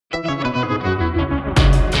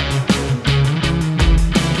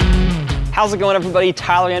How's it going, everybody?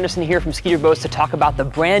 Tyler Anderson here from Skeeter Boats to talk about the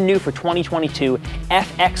brand new for 2022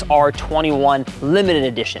 FXR21 Limited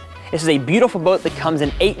Edition. This is a beautiful boat that comes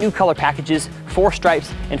in 8 new color packages, 4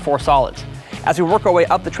 stripes, and 4 solids. As we work our way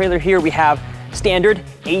up the trailer here, we have standard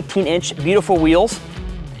 18-inch beautiful wheels,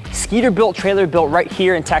 Skeeter built trailer built right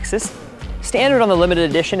here in Texas. Standard on the Limited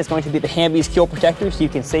Edition is going to be the Hamby's keel protector, so you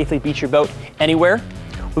can safely beach your boat anywhere.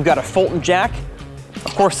 We've got a Fulton jack,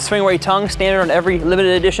 of course the swing away tongue, standard on every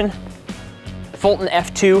Limited Edition. Fulton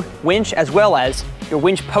F2 winch, as well as your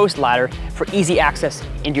winch post ladder for easy access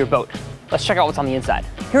into your boat. Let's check out what's on the inside.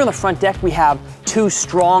 Here on the front deck, we have 2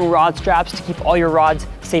 strong rod straps to keep all your rods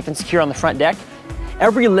safe and secure on the front deck.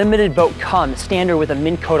 Every Limited boat comes standard with a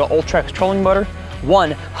Minn Kota Ultrex trolling motor, 1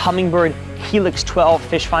 Humminbird Helix 12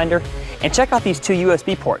 fish finder, and check out these 2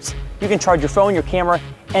 USB ports. You can charge your phone, your camera,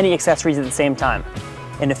 any accessories at the same time.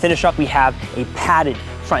 And to finish up, we have a padded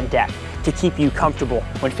front deck to keep you comfortable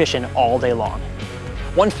when fishing all day long.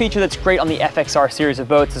 One feature that's great on the FXR series of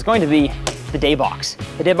boats is going to be the day box.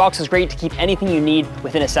 The day box is great to keep anything you need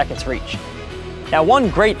within a second's reach. Now, one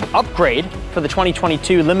great upgrade for the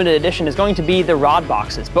 2022 Limited Edition is going to be the rod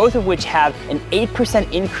boxes, both of which have an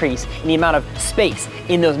 8% increase in the amount of space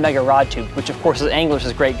in those mega rod tubes, which of course as anglers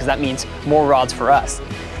is great because that means more rods for us.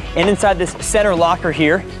 And inside this center locker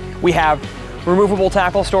here, we have removable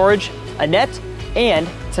tackle storage, a net, and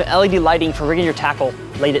some LED lighting for rigging your tackle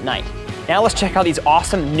late at night. Now let's check out these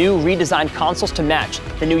awesome new redesigned consoles to match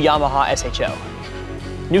the new Yamaha SHO.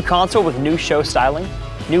 New console with new show styling,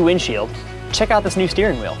 new windshield. Check out this new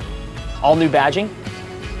steering wheel. All new badging,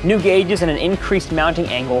 new gauges, and an increased mounting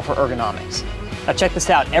angle for ergonomics. Now check this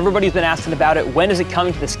out. Everybody's been asking about it. When is it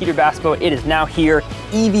coming to the Skeeter Bass Boat? It is now here.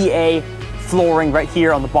 EVA flooring right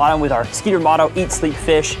here on the bottom with our Skeeter motto, Eat, Sleep,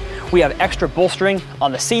 Fish. We have extra bolstering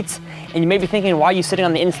on the seats, and you may be thinking, why are you sitting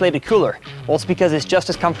on the insulated cooler? Well, it's because it's just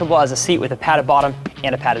as comfortable as a seat with a padded bottom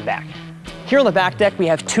and a padded back. Here on the back deck, we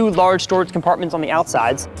have 2 large storage compartments on the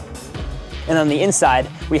outsides, and on the inside,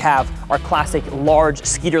 we have our classic large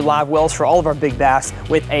Skeeter live wells for all of our big bass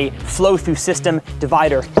with a flow-through system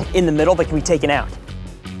divider in the middle that can be taken out.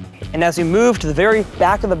 And as we move to the very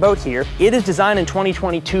back of the boat here, it is designed in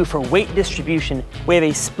 2022 for weight distribution. We have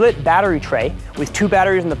a split battery tray with 2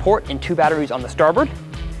 batteries on the port and 2 batteries on the starboard.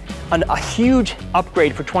 And a huge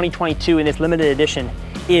upgrade for 2022 in this Limited Edition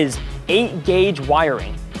is 8-gauge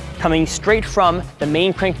wiring coming straight from the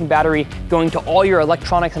main cranking battery going to all your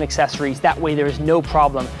electronics and accessories. That way there is no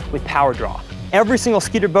problem with power draw. Every single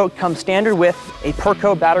Skeeter boat comes standard with a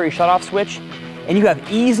Perco battery shutoff switch, and you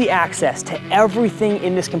have easy access to everything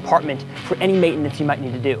in this compartment for any maintenance you might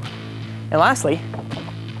need to do. And lastly,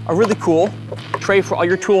 a really cool tray for all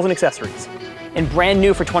your tools and accessories. And brand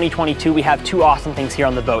new for 2022, we have 2 awesome things here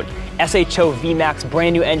on the boat. SHO VMAX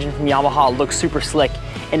brand new engine from Yamaha, looks super slick.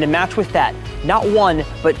 And to match with that, not 1,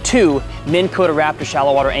 but 2 Minn Kota Raptor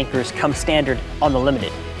shallow water anchors come standard on the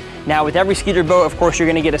Limited. Now with every Skeeter boat, of course, you're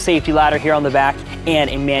gonna get a safety ladder here on the back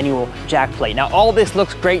and a manual jack plate. Now all this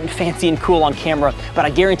looks great and fancy and cool on camera, but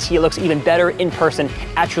I guarantee it looks even better in person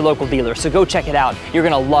at your local dealer. So go check it out. You're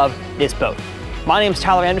gonna love this boat. My name is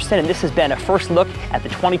Tyler Anderson, and this has been a first look at the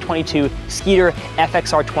 2022 Skeeter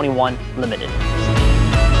FXR21 Limited.